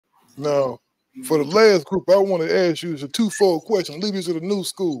Now, for the last group, I want to ask you is a twofold question. Leaders of the new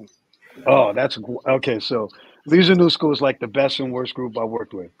school. Oh, that's okay. So Leaders of the New School is like the best and worst group I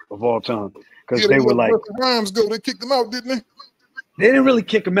worked with of all time because they were like Busta Rhymes go. They kicked them out, didn't they? They didn't really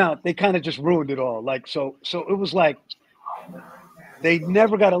kick them out. They kind of just ruined it all. Like so it was like they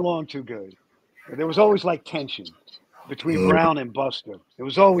never got along too good. There was always like tension between Brown and Busta. There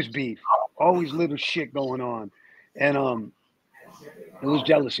was always beef, always little shit going on, and it was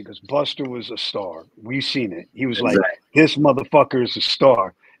jealousy because Busta was a star. We seen it. He was like, this motherfucker is a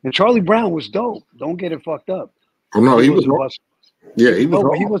star. And Charlie Brown was dope. Don't get it fucked up. Oh no, he was Busta. Yeah, he was.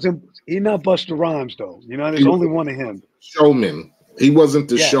 No, he wasn't. He not Busta Rhymes though. You know, there's only one of him. Showman. He wasn't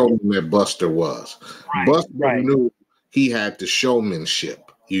the showman that Busta was. Busta knew he had the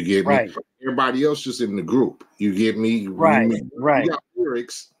showmanship. You get me? Right. Everybody else is in the group. You get me? Right. We got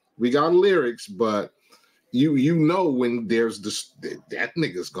lyrics. We got lyrics, but you know when there's this that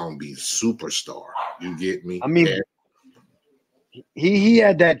nigga's gonna be superstar. You get me? I mean, he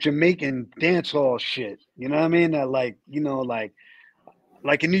had that Jamaican dance hall shit. You know what I mean? That like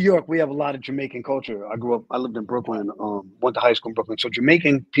in New York, we have a lot of Jamaican culture. I lived in Brooklyn, went to high school in Brooklyn. So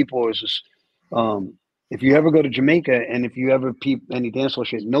Jamaican people is just, if you ever go to Jamaica and if you ever peep any dance hall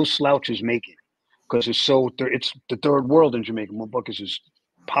shit, no slouches make it because it's the third world in Jamaica. My book is just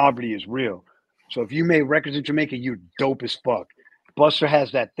poverty is real. So if you made records in Jamaica, you're dope as fuck. Busta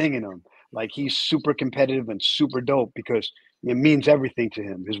has that thing in him. Like he's super competitive and super dope because it means everything to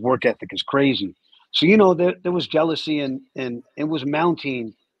him. His work ethic is crazy. So, there was jealousy and it was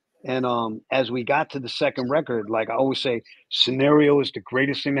mounting. And as we got to the second record, like I always say, scenario is the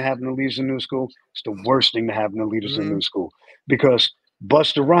greatest thing to happen to Leaders in New School. It's the worst thing to happen to Leaders in New School. Because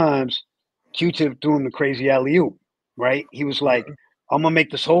Busta Rhymes, Q-Tip threw him the crazy alley-oop, right? He was like, I'm going to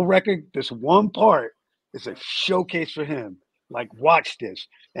make this whole record, this one part is a showcase for him. Like, watch this.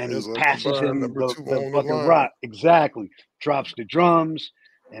 And he passes him the fucking rock. Exactly. Drops the drums.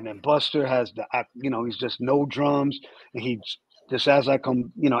 And then Buster has he's just no drums. And he just, as I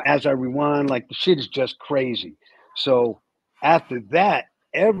rewind, like the shit is just crazy. So after that,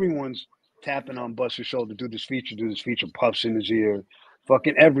 everyone's tapping on Buster's shoulder, do this feature, puffs in his ear.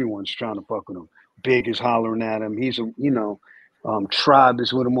 Fucking everyone's trying to fuck with him. Big is hollering at him. He's Tribe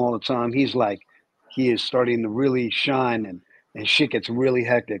is with him all the time. He's like, he is starting to really shine and shit gets really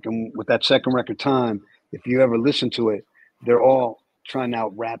hectic. And with that second record, Time, if you ever listen to it, they're all trying to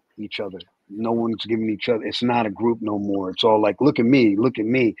out-rap each other. No one's giving each other. It's not a group no more. It's all like, look at me.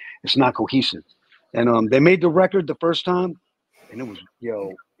 It's not cohesive. And they made the record the first time, and it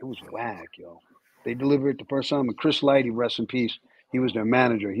was whack, yo. They delivered it the first time, and Chris Lighty, rest in peace, he was their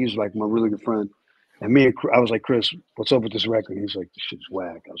manager. He was like my really good friend. And I was like, Chris, what's up with this record? He's like, this shit's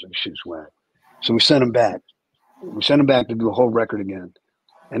whack. I was like, this shit's whack. So we sent him back. We sent him back to do the whole record again.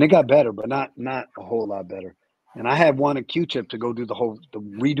 And it got better, but not a whole lot better. And I had wanted Q-Tip to go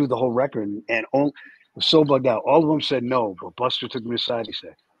redo the whole record, and was so bugged out. All of them said no, but Buster took me aside. He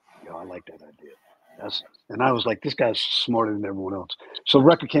said, "Yo, I like that idea." And I was like, "This guy's smarter than everyone else." So the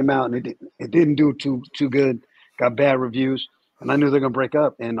record came out, and it didn't do too good. Got bad reviews, and I knew they're gonna break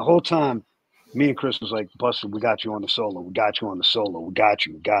up. And the whole time, me and Chris was like, "Buster, we got you on the solo. We got you on the solo. We got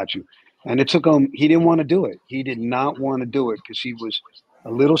you. And it took him. He didn't want to do it. He did not want to do it because he was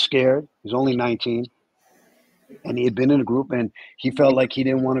a little scared. He was only 19. And he had been in a group and he felt like he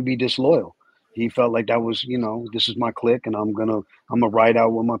didn't want to be disloyal. He felt like that was, this is my clique and I'm gonna ride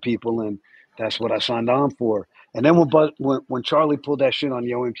out with my people and that's what I signed on for. And then when Charlie pulled that shit on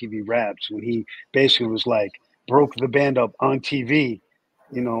Yo MTV Raps, when he basically was like broke the band up on TV,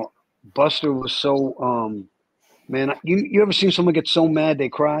 Buster was so man, you ever seen someone get so mad they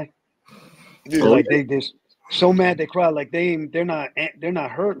cry? Yeah. Like they just so mad they cry, like they're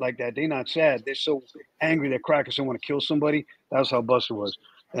not hurt like that. They're not sad. They're so angry they cry because they want to kill somebody. That's how Buster was.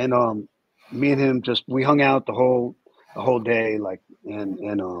 And me and him we hung out the whole day, like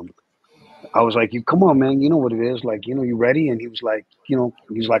and I was like, "You come on, man. You know what it is. Like, you ready?" And he was like,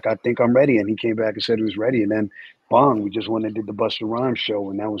 "I think I'm ready." And he came back and said he was ready. And then, bong, we just went and did the Busta Rhymes show,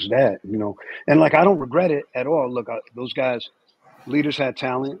 and that was that. And like I don't regret it at all. Look, those guys, Leaders had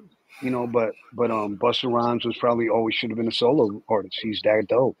talent. But Busta Rhymes was probably always should have been a solo artist. He's that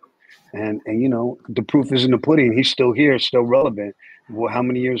dope. And the proof is in the pudding. He's still here, still relevant. Well, how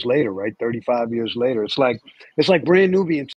many years later, right? 35 years later. It's like Brand Nubian